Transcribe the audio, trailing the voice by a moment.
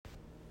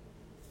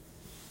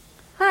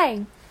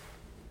Hi,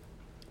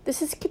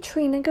 this is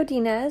Katrina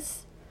Godinez.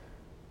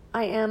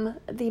 I am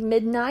the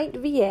Midnight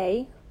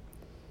VA,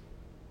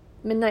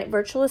 Midnight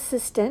Virtual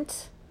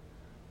Assistant.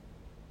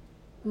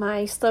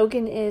 My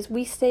slogan is,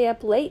 we stay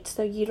up late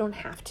so you don't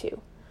have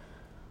to.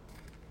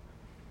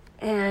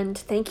 And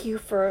thank you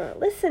for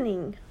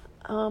listening.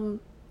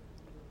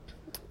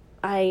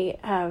 I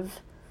have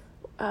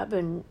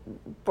been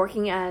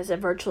working as a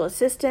virtual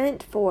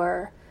assistant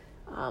for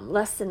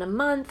less than a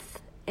month,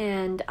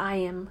 and I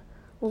am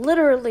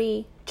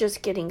literally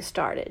just getting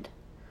started.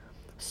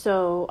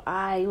 So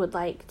I would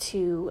like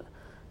to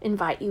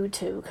invite you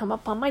to come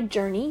up on my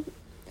journey,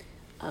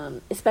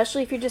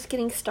 especially if you're just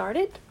getting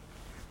started.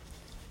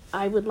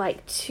 I would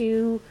like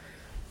to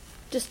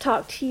just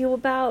talk to you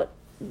about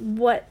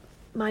what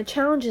my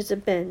challenges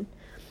have been.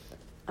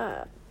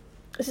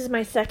 This is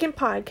my second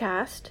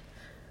podcast.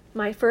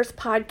 My first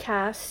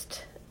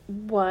podcast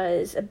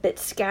was a bit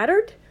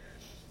scattered.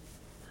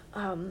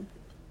 I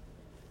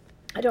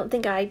don't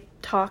think I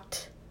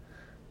talked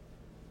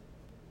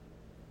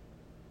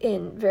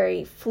in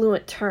very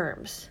fluent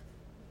terms.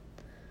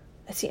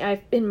 I seem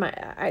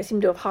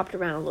to have hopped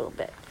around a little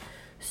bit.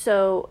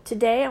 So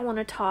today I want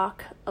to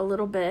talk a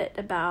little bit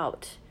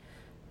about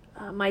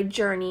my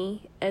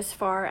journey as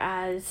far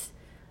as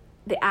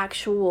the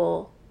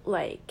actual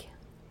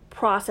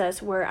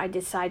process where I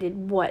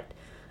decided what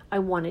I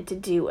wanted to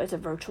do as a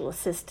virtual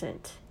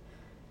assistant.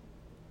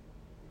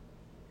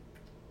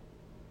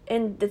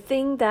 And the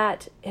thing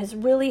that has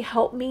really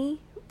helped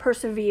me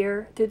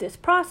persevere through this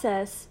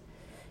process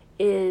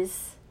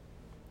is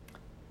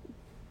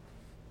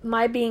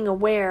my being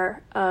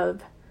aware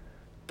of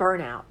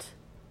burnout.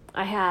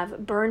 I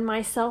have burned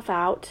myself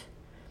out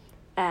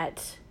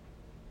at,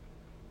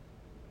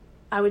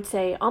 I would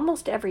say,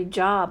 almost every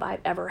job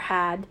I've ever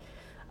had.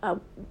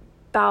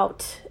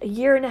 About a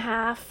year and a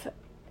half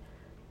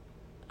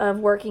of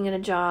working in a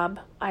job,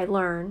 I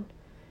learn.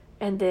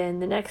 And then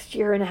the next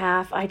year and a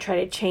half, I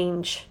try to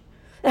change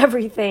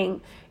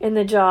everything in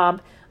the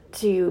job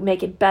to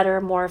make it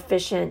better, more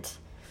efficient,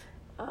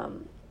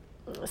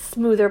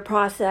 smoother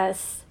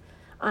process.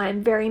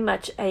 I'm very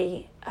much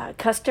a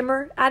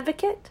customer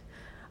advocate.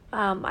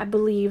 I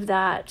believe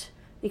that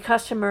the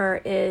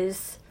customer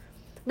is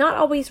not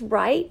always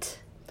right,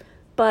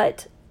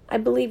 but I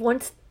believe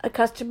once a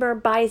customer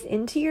buys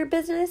into your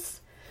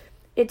business,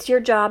 it's your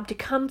job to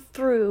come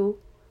through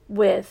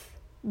with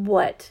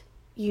what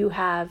you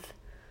have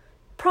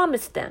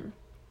promised them.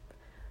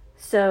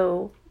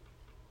 So,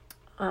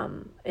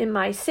 in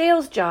my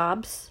sales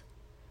jobs,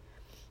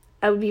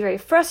 I would be very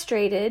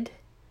frustrated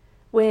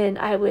when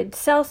I would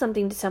sell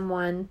something to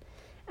someone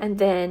and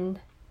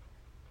then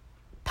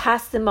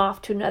pass them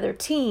off to another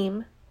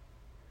team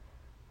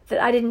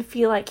that I didn't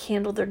feel like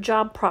handled their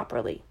job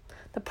properly.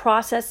 The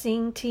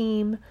processing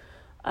team,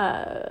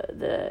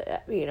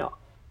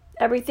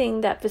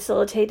 everything that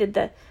facilitated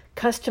the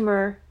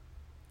customer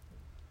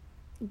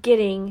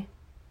getting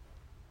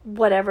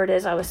whatever it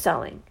is I was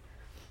selling.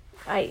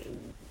 Like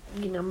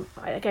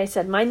I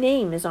said, my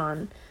name is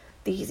on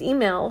these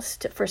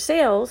emails for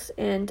sales,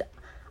 and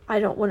I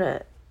don't want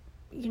to,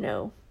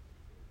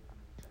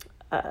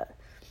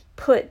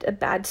 put a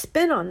bad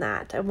spin on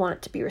that. I want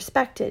it to be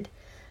respected,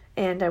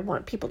 and I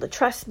want people to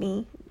trust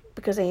me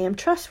because I am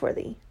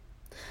trustworthy.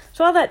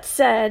 So all that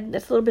said,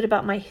 that's a little bit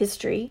about my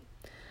history.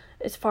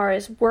 As far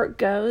as work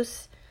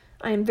goes,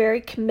 I am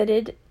very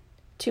committed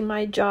to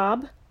my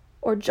job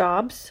or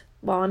jobs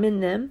while I'm in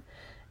them,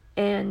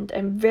 and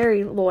I'm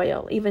very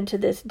loyal. Even to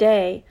this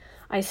day,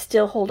 I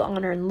still hold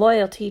honor and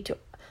loyalty to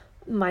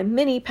my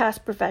many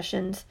past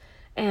professions,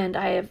 and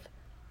I have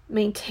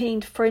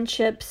maintained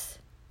friendships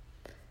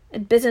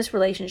and business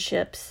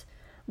relationships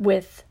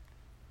with,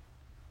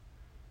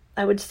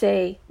 I would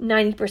say,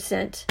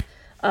 90%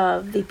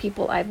 of the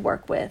people I've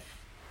worked with.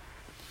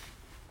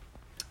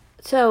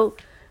 So,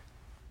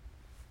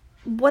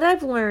 what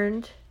I've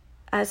learned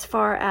as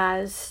far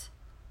as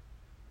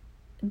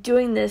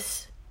doing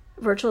this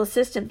virtual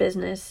assistant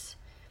business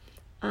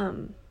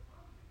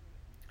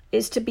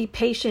is to be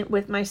patient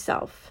with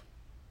myself.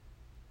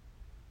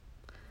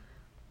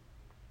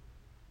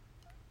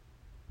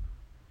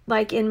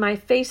 Like in my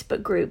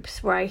Facebook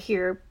groups where I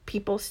hear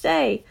people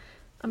say,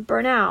 I'm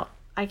burnt out,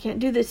 I can't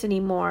do this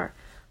anymore,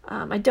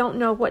 I don't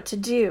know what to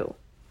do.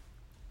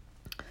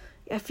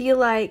 I feel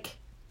like,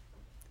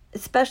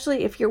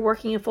 especially if you're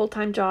working a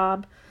full-time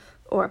job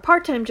or a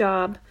part-time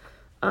job,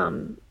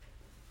 and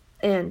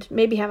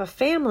maybe have a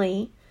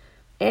family,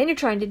 and you're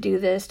trying to do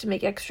this to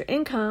make extra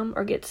income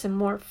or get some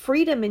more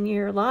freedom in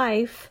your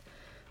life,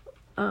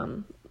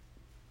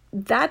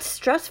 that's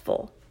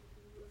stressful.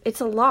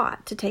 It's a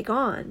lot to take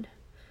on.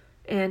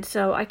 And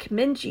so I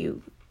commend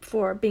you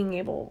for being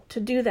able to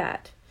do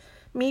that.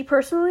 Me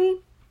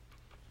personally,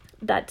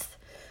 that's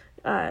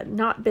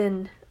not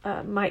been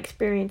my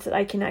experience that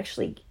I can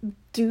actually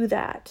do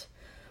that.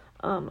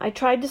 I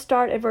tried to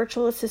start a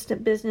virtual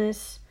assistant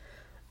business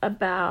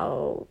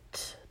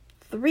about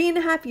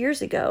 3.5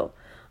 years ago.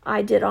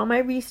 I did all my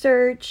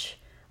research.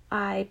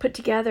 I put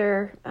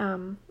together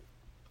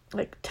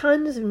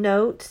tons of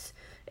notes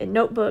in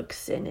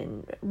notebooks and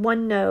in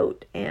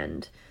OneNote,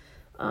 and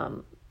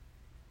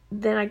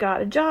then I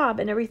got a job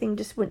and everything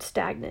just went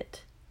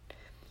stagnant.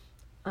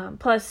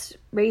 Plus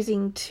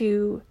raising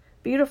two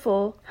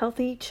beautiful,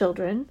 healthy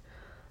children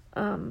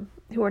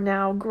who are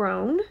now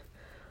grown,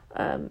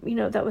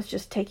 that was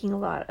just taking a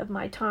lot of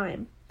my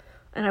time.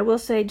 And I will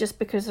say, just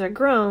because they're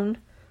grown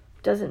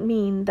doesn't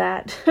mean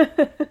that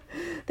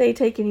they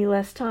take any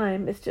less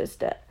time. It's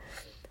just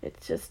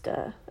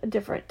a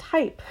different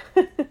type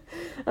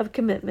of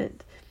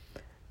commitment.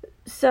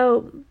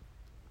 So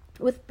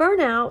with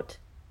burnout,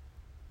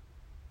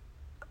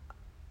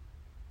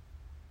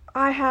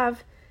 I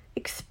have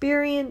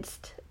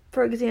experienced,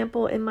 for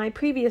example, in my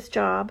previous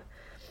job,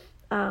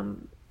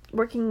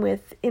 working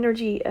with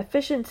energy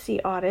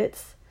efficiency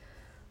audits.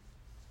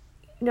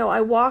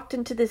 I walked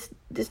into this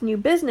new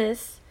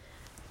business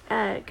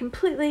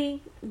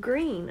completely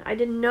green. I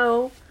didn't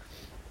know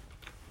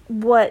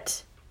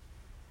what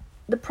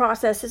the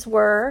processes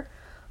were.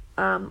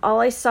 All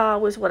I saw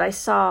was what I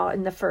saw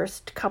in the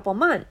first couple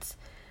months.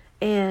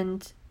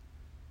 And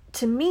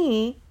to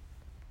me,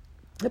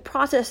 the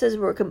processes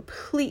were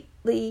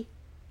completely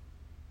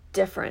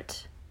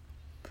different.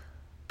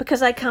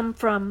 Because I come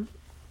from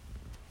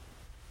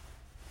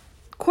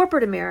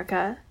corporate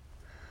America,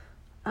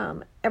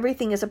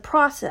 everything is a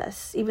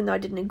process. Even though I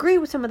didn't agree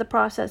with some of the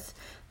process,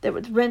 there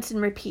was rinse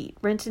and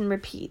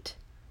repeat,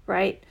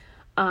 right?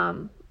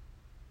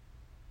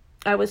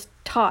 I was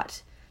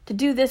taught to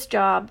do this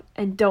job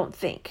and don't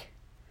think.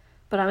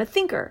 But I'm a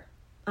thinker.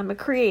 I'm a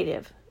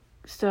creative.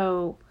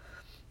 So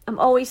I'm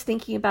always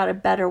thinking about a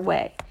better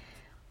way.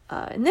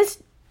 In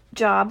this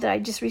job that I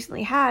just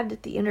recently had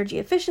at the energy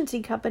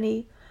efficiency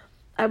company,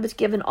 I was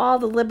given all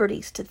the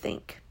liberties to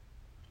think.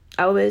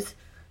 I was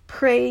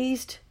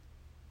praised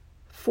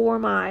for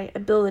my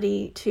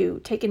ability to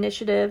take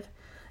initiative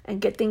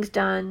and get things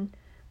done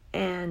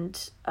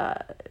and,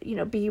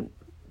 be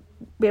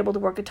able to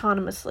work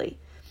autonomously.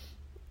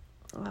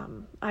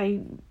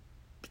 I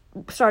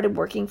started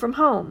working from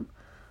home.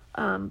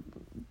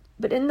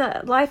 But in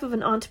the life of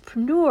an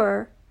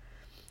entrepreneur,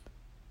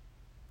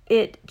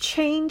 it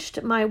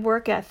changed my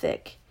work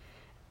ethic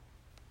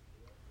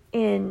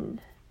in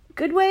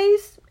good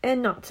ways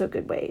and not so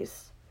good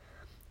ways.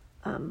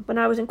 When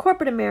I was in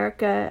corporate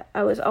America,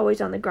 I was always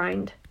on the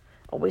grind.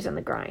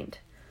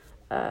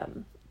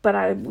 But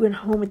I went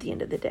home at the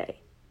end of the day.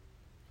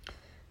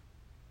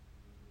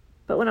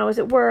 But when I was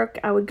at work,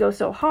 I would go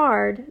so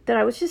hard that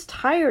I was just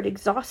tired,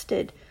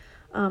 exhausted.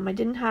 I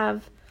didn't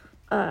have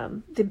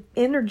the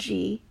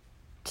energy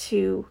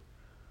to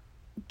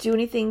do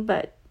anything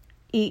but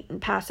eat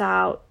and pass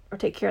out or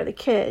take care of the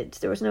kids.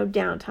 There was no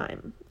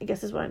downtime, I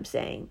guess is what I'm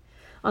saying.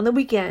 On the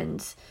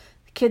weekends,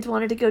 the kids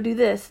wanted to go do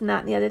this and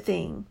that and the other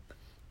thing.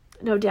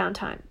 No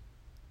downtime.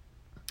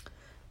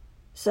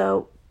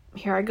 So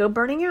here I go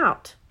burning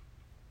out.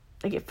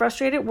 I get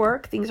frustrated at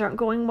work. Things aren't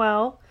going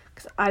well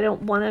because I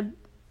don't want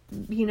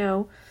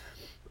to,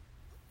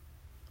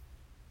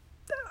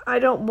 I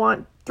don't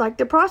want like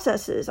the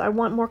processes. I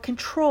want more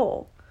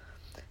control.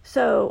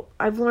 So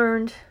I've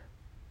learned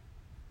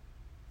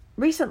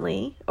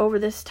recently, over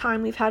this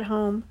time we've had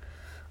home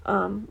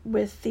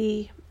with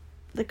the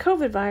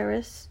COVID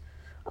virus,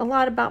 a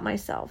lot about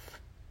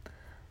myself.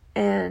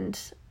 And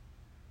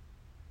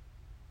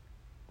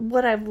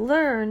what I've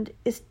learned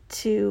is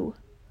to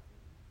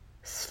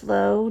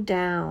slow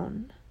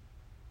down.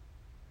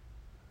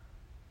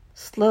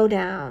 Slow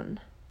down.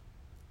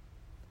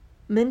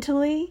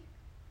 Mentally,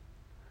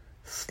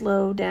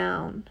 slow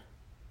down.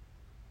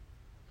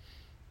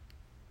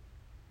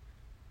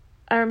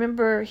 I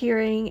remember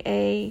hearing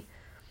an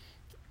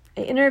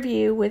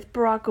interview with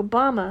Barack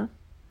Obama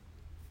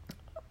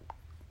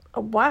a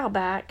while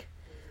back,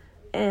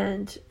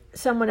 and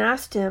someone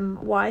asked him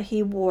why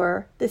he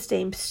wore the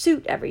same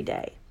suit every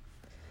day.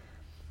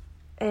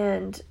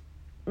 And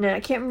now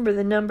I can't remember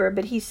the number,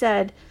 but he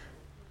said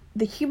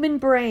the human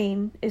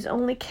brain is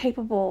only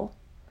capable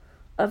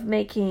of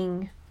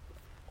making,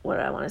 what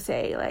do I want to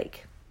say,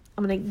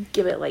 I'm going to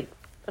give it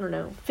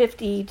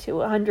 50 to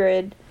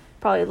 100,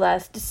 probably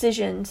less,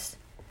 decisions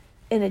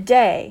in a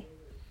day.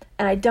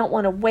 And I don't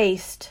want to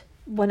waste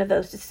one of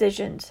those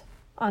decisions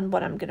on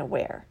what I'm going to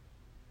wear.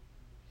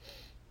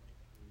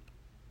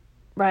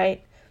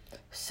 Right?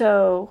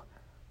 So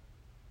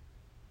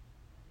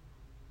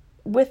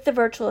with the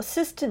virtual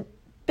assistant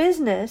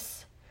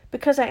business,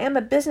 because I am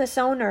a business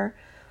owner,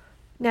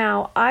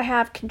 now I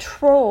have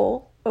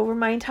control over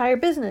my entire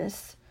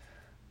business,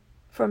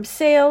 from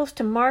sales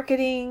to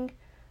marketing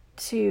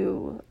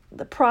to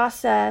the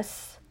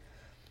process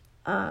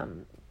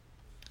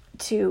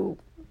to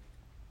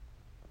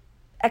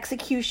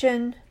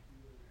execution,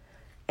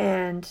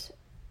 and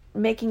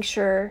making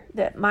sure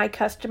that my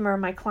customer,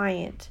 my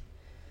client,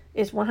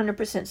 is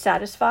 100%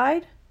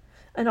 satisfied,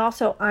 and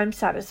also I'm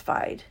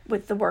satisfied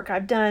with the work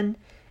I've done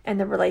and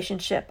the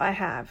relationship I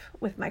have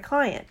with my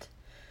client.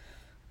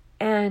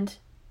 And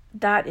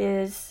that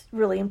is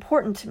really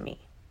important to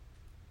me.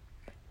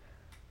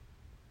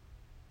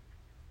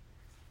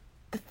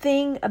 The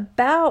thing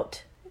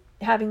about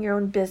having your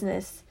own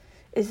business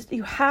is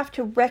you have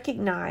to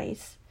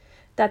recognize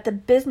that the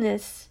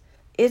business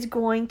is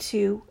going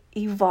to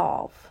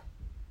evolve.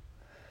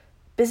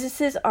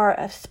 Businesses are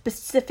a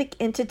specific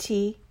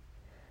entity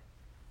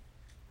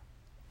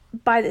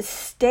by the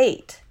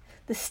state.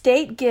 The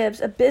state gives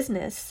a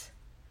business,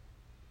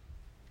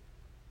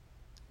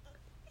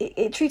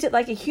 it treats it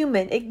like a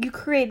human. You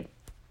create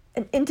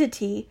an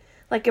entity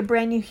like a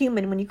brand new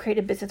human when you create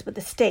a business with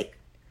the state,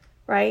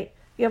 right?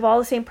 You have all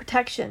the same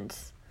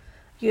protections.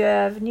 You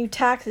have new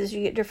taxes.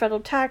 You get your federal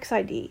tax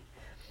ID.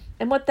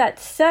 And what that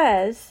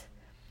says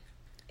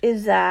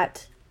is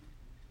that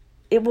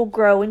it will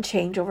grow and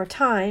change over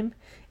time,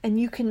 and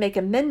you can make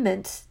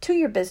amendments to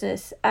your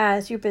business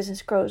as your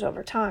business grows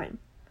over time.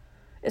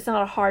 It's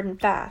not a hard and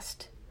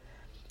fast.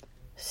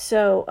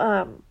 So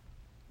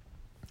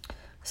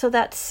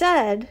that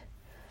said,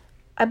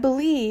 I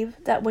believe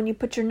that when you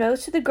put your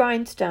nose to the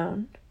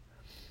grindstone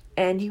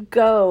and you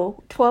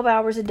go 12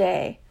 hours a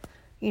day,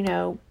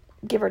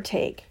 give or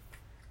take,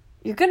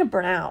 you're going to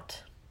burn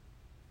out.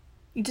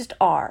 You just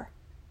are.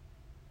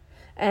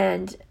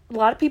 And a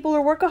lot of people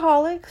are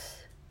workaholics.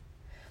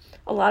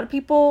 A lot of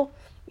people,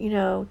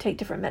 take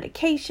different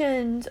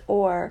medications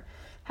or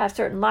have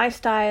certain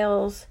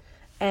lifestyles,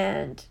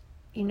 and,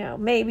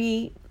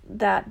 maybe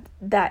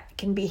that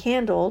can be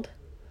handled.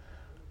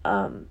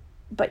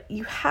 But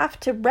you have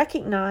to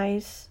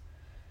recognize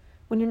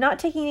when you're not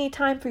taking any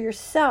time for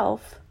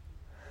yourself,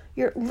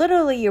 your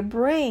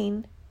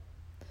brain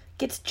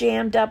gets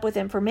jammed up with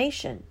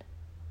information.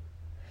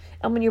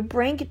 And when your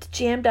brain gets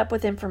jammed up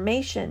with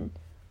information,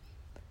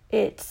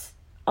 it's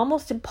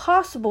almost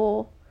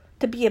impossible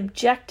to be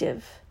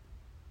objective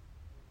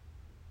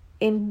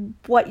in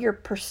what your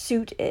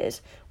pursuit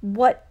is.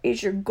 What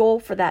is your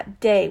goal for that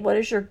day? What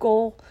is your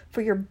goal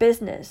for your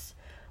business?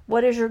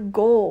 What is your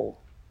goal?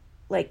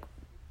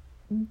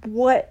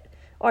 What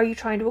are you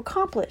trying to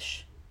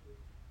accomplish?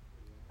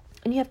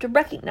 And you have to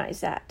recognize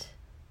that.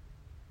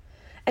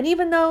 And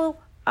even though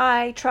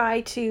I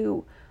try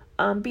to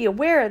be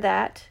aware of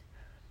that,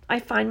 I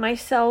find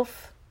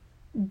myself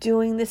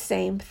doing the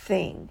same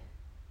thing.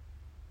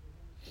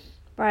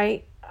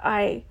 Right?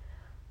 I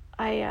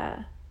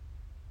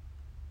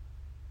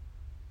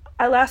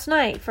last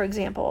night, for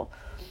example,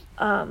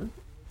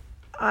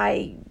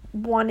 I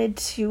wanted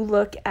to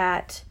look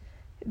at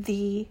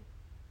the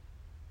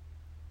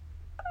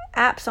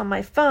apps on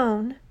my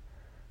phone,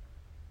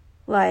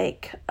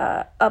 like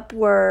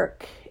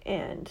Upwork,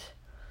 and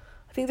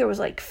I think there was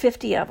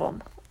 50 of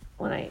them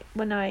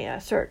when I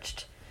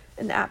searched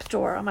in the App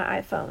Store on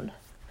my iPhone.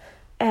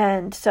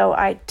 And so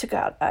I took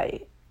out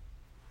a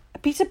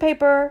piece of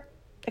paper,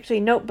 actually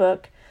a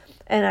notebook,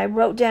 and I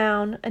wrote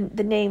down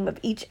the name of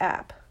each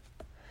app.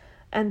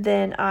 And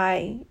then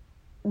I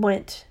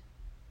went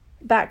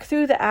back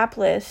through the app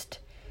list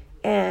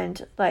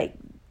and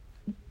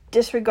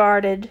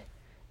disregarded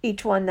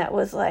each one that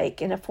was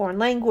in a foreign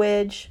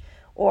language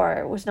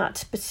or was not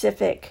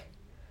specific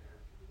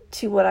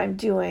to what I'm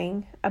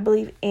doing. I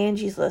believe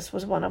Angie's List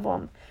was one of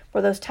them,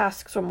 where those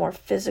tasks were more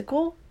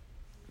physical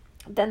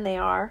than they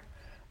are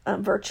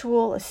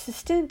virtual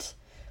assistant.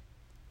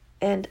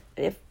 And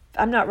if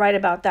I'm not right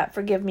about that,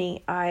 forgive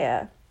me.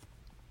 I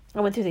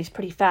went through these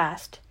pretty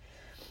fast.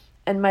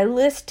 And my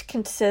list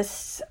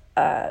consists,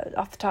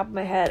 off the top of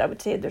my head, I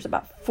would say there's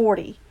about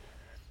 40,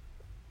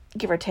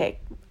 give or take,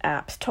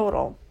 apps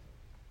total.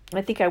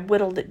 I think I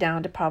whittled it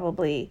down to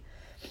probably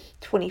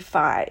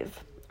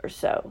 25 or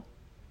so.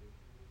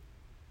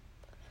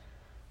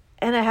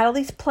 And I had all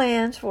these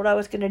plans for what I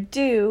was going to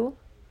do,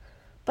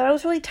 but I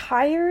was really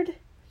tired.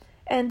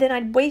 And then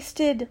I'd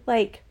wasted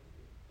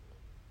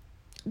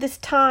this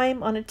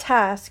time on a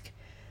task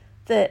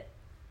that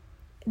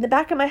in the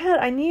back of my head,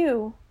 I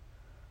knew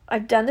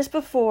I've done this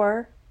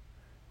before.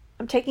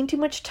 I'm taking too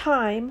much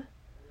time.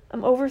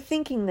 I'm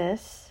overthinking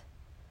this.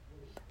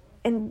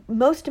 And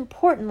most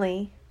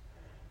importantly,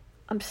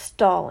 I'm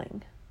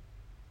stalling.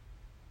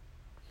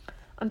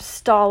 I'm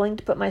stalling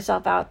to put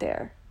myself out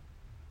there.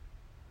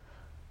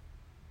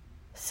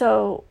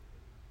 So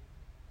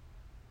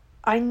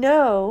I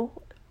know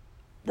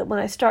that when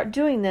I start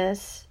doing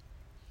this,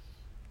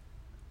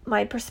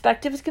 my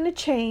perspective is going to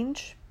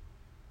change.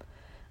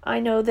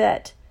 I know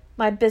that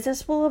my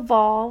business will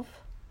evolve.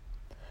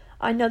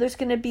 I know there's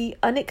going to be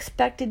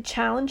unexpected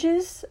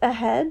challenges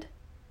ahead.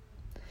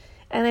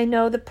 And I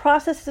know the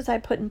processes I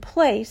put in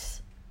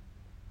place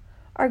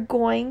are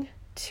going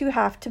to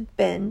have to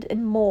bend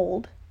and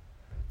mold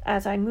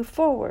as I move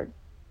forward.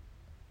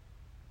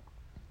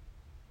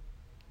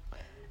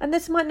 And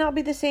this might not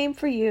be the same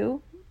for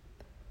you.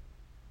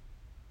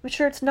 I'm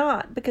sure it's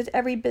not, because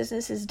every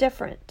business is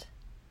different,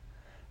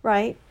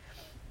 right?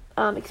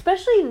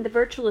 Especially in the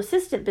virtual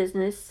assistant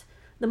business,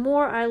 the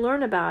more I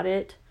learn about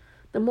it,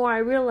 the more I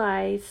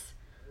realize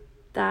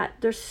that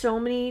there's so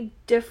many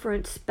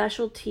different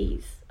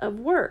specialties of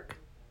work.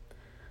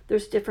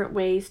 There's different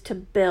ways to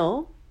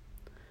bill.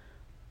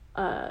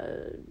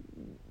 There's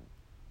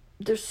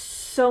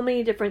so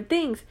many different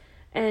things.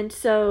 And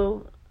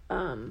so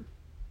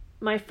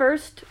my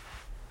first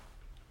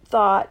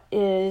thought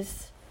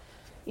is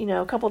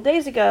A couple of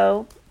days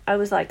ago, I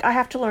was like, I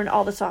have to learn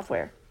all the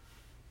software.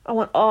 I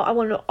want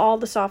to know all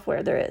the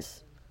software there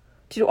is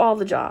to do all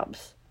the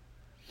jobs.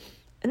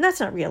 And that's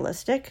not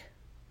realistic,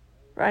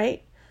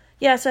 right?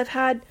 Yes, I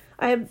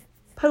have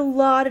put a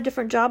lot of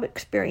different job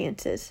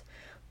experiences,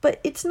 but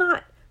it's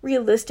not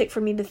realistic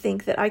for me to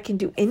think that I can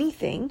do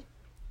anything,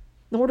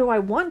 nor do I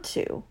want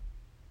to.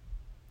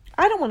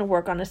 I don't want to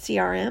work on a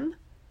CRM.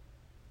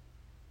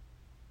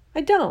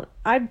 I don't.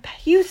 I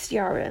use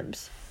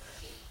CRMs.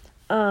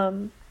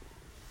 I'm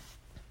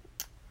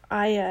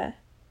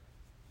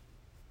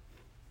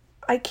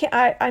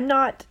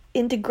not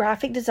into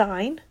graphic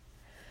design,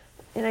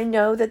 and I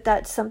know that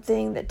that's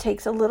something that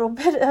takes a little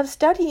bit of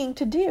studying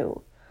to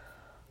do.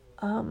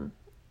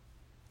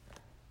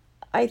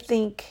 I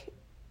think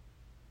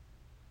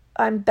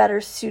I'm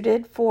better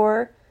suited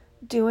for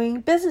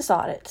doing business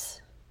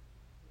audits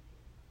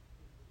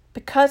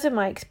because of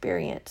my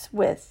experience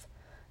with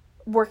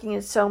working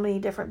in so many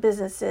different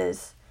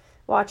businesses,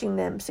 watching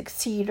them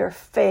succeed or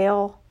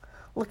fail,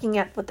 looking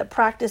at what the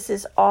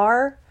practices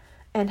are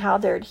and how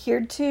they're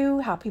adhered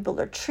to, how people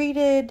are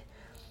treated,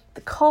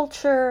 the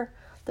culture.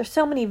 There's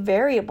so many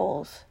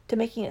variables to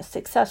making a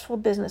successful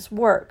business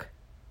work.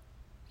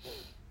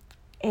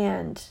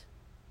 And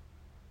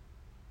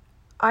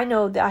I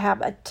know that I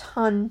have a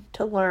ton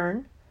to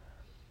learn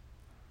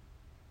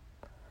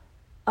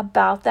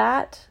about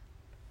that,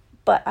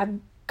 but I've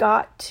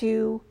got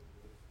to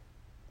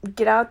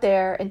get out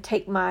there and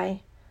take my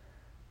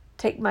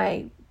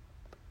I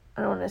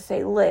don't want to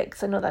say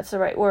licks. I know that's the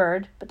right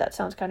word, but that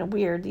sounds kind of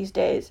weird these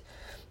days.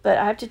 But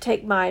I have to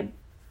take my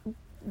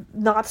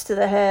knots to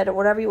the head, or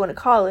whatever you want to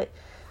call it,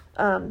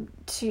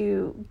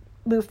 to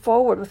move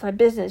forward with my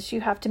business.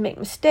 You have to make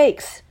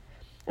mistakes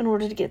in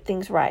order to get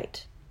things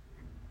right.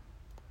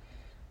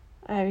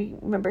 I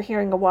remember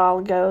hearing a while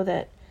ago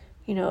that,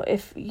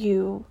 if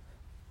you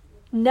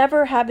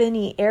never have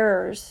any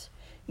errors,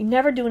 you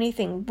never do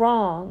anything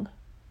wrong,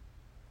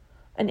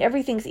 and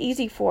everything's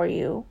easy for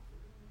you,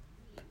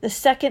 the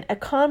second a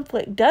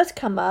conflict does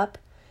come up,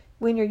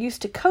 when you're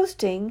used to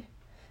coasting,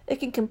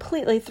 it can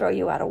completely throw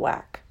you out of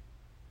whack.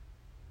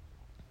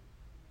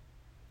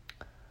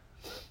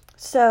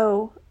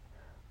 So,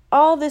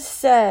 all this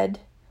said,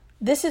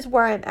 this is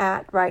where I'm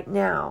at right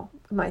now,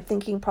 my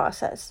thinking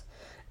process.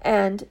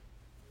 And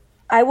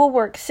I will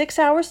work 6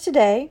 hours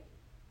today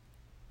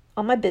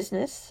on my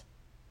business,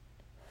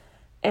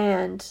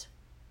 and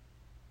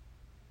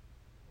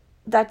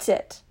that's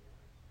it.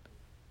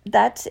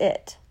 That's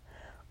it.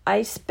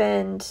 I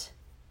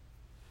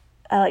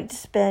like to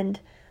spend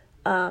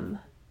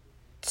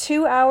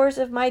 2 hours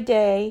of my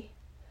day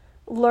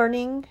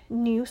learning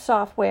new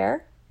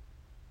software,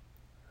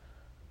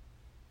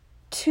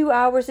 2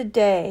 hours a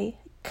day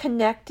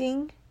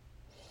connecting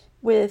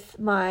with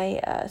my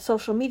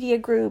social media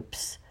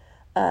groups,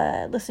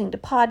 listening to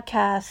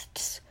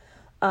podcasts,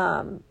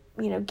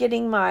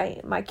 getting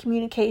my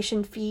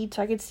communication feed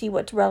so I can see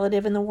what's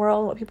relative in the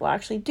world, what people are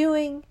actually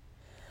doing.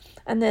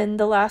 And then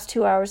the last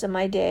 2 hours of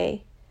my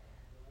day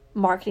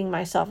marketing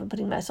myself and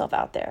putting myself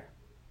out there.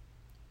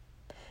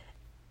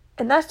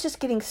 And that's just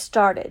getting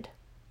started.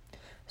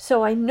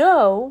 So I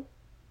know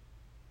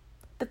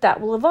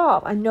that will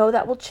evolve. I know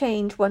that will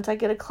change once I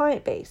get a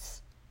client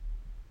base.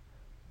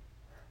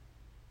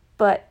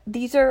 But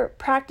these are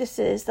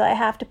practices that I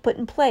have to put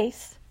in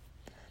place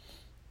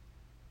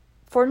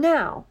for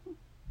now.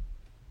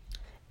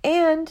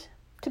 And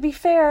to be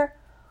fair,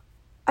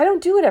 I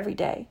don't do it every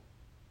day.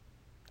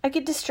 I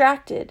get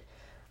distracted.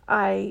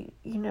 I,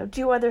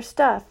 do other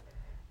stuff.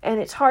 And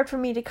it's hard for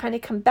me to kind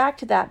of come back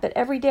to that. But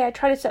every day I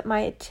try to set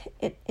my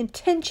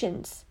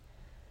intentions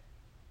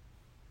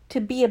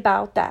to be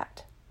about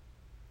that.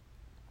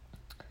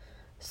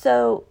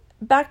 So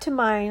back to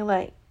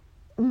my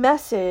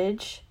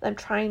message I'm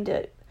trying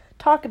to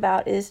talk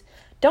about is,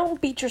 don't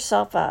beat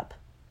yourself up.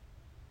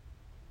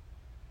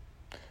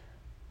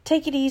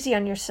 Take it easy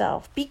on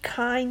yourself. Be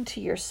kind to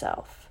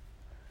yourself.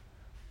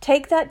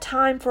 Take that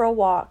time for a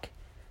walk.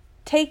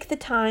 Take the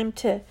time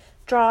to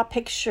draw a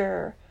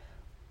picture.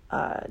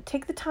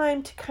 Take the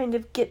time to kind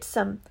of get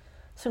some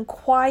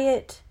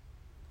quiet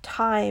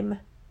time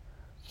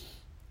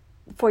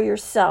for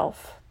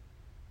yourself.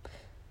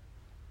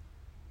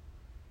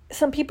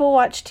 Some people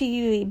watch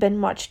TV, binge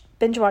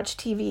watch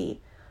TV.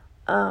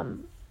 I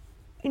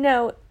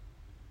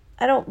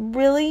don't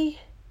really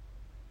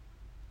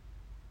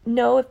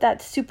know if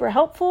that's super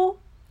helpful,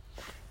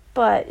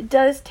 but it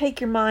does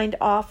take your mind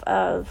off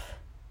of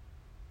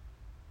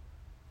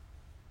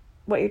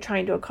what you're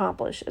trying to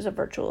accomplish as a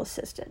virtual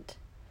assistant.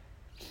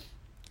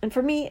 And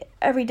for me,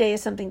 every day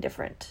is something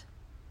different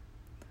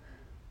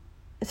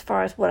as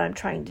far as what I'm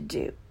trying to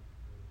do.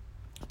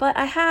 But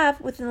I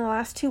have, within the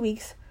last 2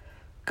 weeks,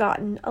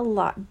 gotten a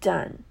lot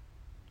done.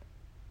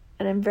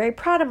 And I'm very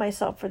proud of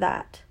myself for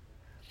that.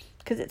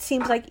 Because it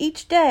seems like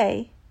each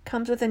day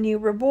comes with a new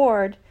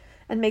reward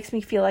and makes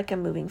me feel like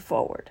I'm moving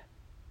forward.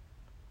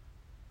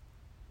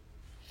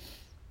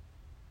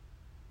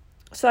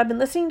 So I've been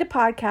listening to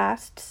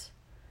podcasts,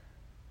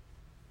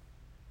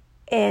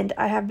 and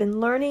I have been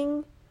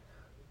learning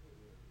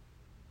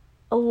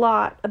a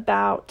lot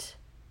about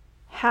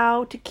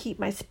how to keep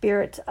my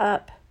spirits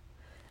up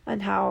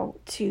and how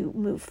to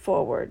move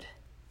forward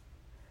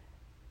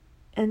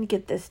and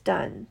get this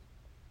done.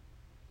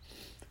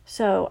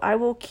 So I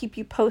will keep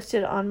you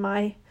posted on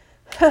my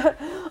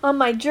on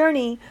my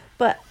journey,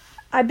 but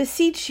I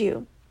beseech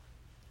you,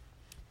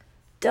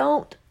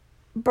 don't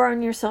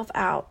burn yourself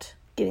out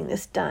getting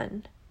this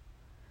done.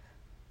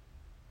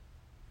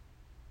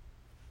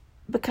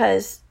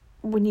 Because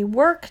when you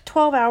work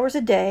 12 hours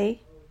a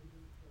day,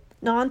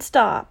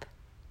 nonstop,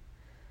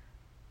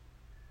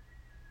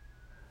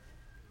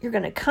 you're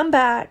going to come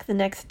back the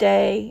next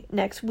day,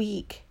 next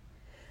week,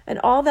 and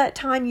all that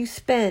time you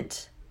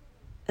spent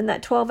in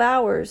that 12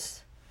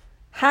 hours,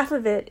 half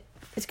of it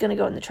is going to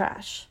go in the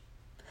trash.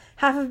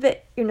 Half of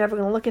it you're never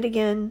going to look at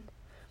again.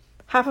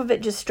 Half of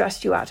it just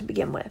stressed you out to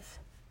begin with.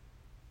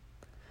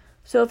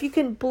 So if you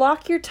can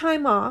block your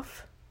time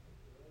off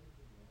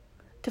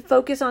to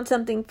focus on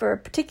something for a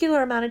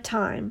particular amount of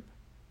time,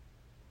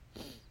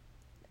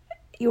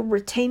 you'll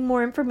retain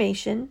more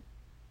information,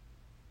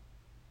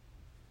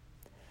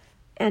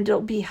 and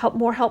it'll be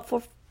more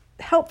helpful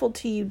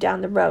to you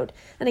down the road.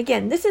 And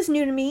again, this is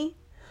new to me.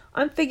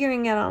 I'm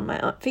figuring it out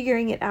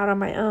on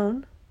my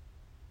own.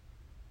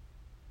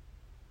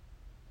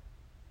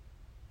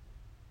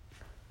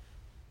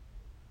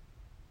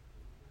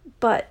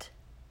 But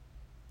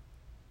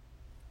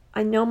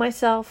I know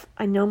myself,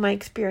 I know my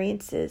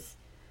experiences,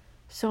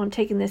 so I'm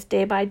taking this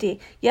day by day.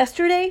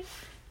 Yesterday,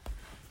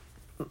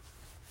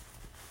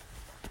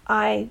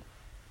 I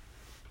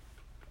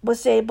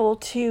was able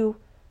to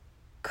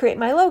create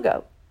my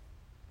logo.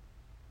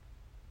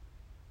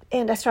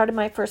 And I started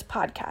my first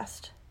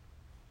podcast.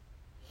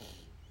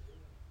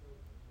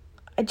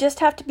 I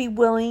just have to be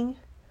willing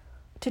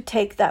to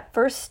take that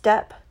first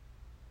step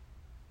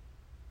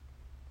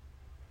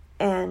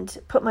and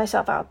put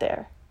myself out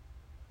there.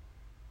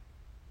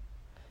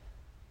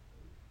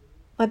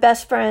 My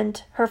best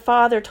friend, her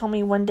father told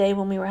me one day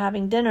when we were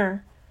having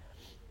dinner,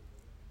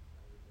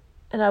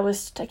 and I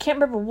can't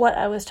remember what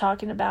I was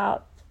talking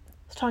about.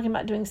 I was talking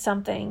about doing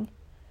something.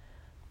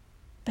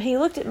 But he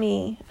looked at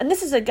me, and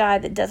this is a guy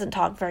that doesn't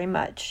talk very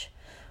much.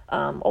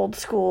 Old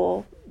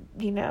school,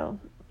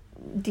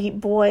 deep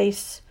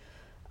voice.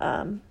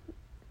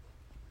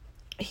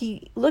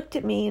 He looked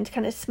at me and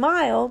kind of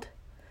smiled,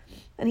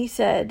 and he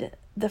said,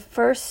 "The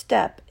first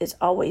step is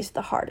always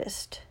the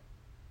hardest."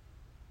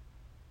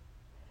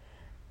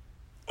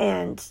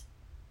 And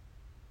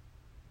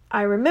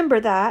I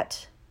remember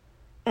that,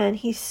 and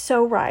he's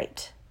so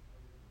right.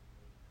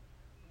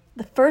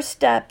 The first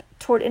step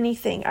toward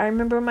anything. I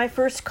remember my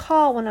first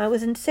call when I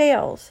was in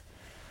sales.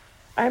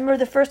 I remember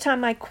the first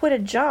time I quit a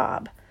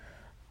job.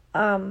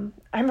 I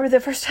remember the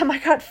first time I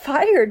got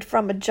fired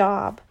from a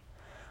job.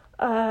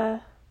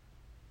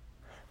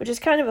 Which is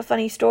kind of a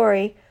funny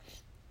story.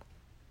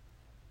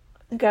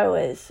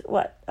 I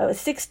was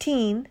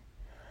 16,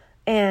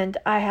 and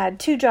I had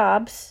 2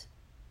 jobs.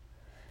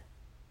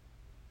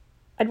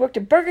 I'd worked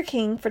at Burger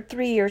King for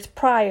 3 years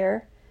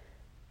prior,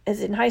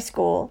 as in high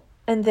school,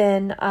 and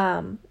then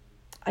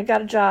I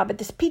got a job at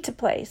this pizza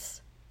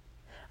place,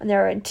 and they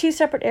were in 2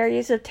 separate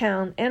areas of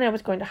town, and I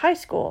was going to high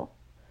school.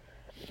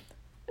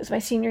 It was my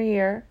senior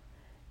year,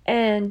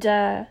 and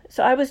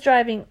so I was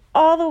driving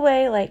all the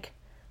way,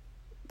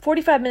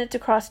 45 minutes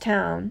across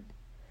town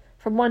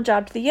from one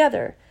job to the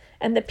other,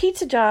 and the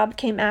pizza job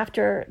came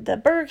after the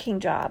Burger King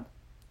job,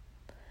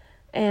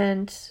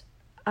 and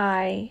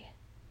I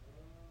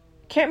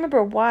can't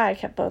remember why I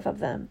kept both of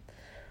them,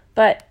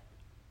 but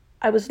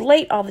I was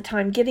late all the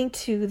time getting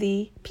to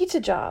the pizza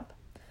job.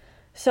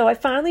 So I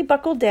finally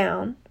buckled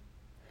down,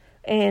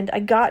 and I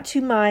got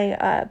to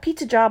my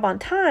pizza job on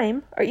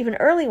time, or even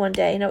early one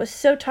day, and I was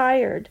so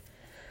tired.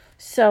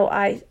 So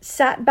I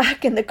sat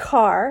back in the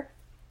car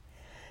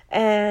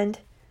and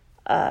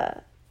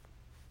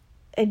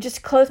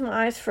just closed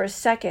my eyes for a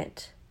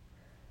second.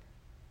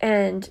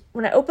 And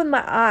when I opened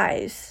my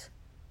eyes,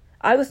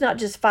 I was not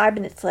just 5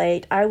 minutes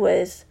late. I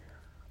was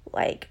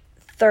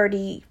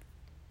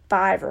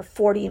 35 or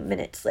 40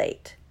 minutes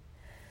late.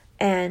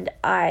 And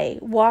I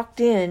walked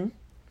in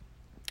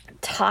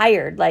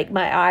tired,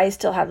 my eyes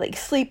still had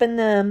sleep in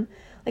them.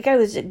 I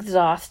was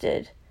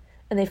exhausted.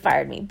 And they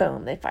fired me.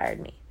 Boom, they fired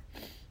me.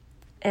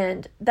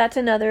 And that's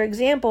another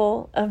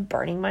example of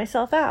burning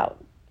myself out.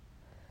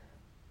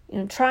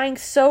 Trying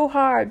so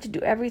hard to do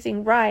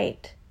everything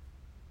right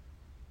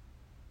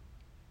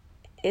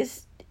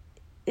it's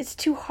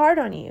too hard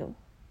on you.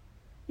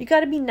 You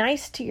got to be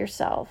nice to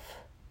yourself.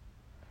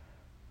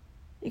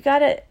 You got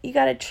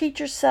to treat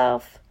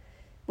yourself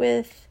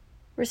with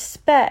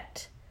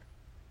respect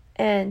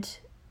and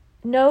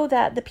know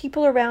that the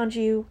people around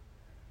you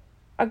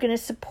are going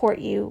to support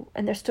you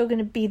and they're still going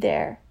to be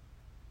there.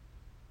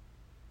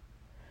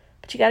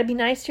 But you got to be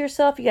nice to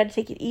yourself. You got to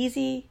take it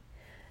easy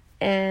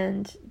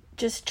and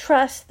just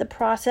trust the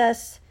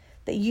process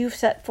that you've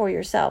set for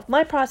yourself.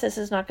 My process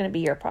is not going to be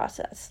your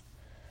process.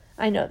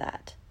 I know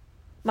that.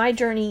 My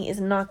journey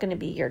is not going to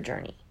be your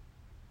journey.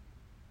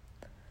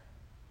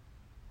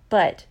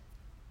 But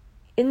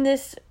in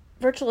this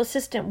virtual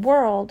assistant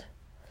world,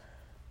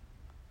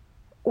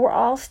 we're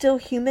all still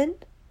human,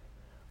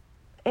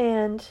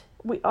 and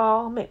we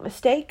all make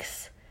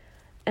mistakes,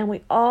 and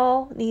we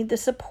all need the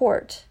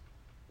support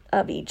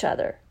of each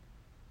other.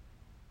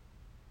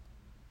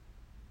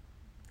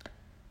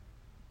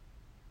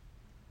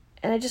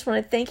 And I just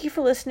want to thank you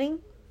for listening.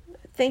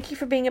 Thank you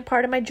for being a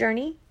part of my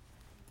journey.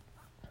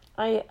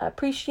 I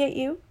appreciate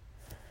you.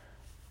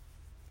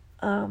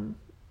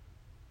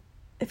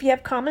 If you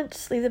have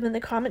comments, leave them in the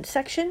comment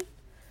section.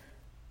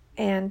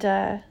 And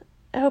I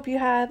hope you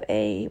have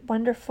a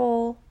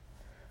wonderful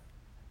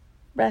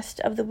rest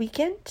of the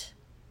weekend.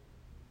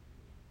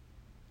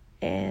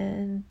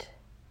 And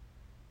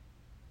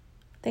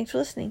thanks for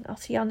listening. I'll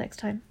see y'all next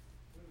time.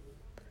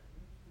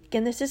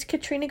 Again, this is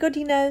Katrina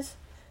Godinez,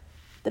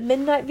 the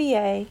Midnight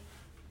VA,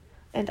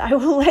 and I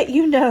will let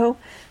you know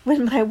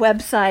when my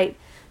website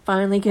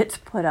finally gets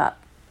put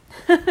up.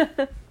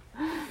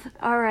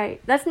 All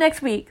right. That's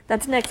next week. I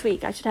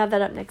should have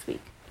that up next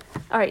week.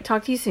 All right.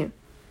 Talk to you soon.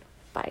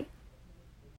 Bye.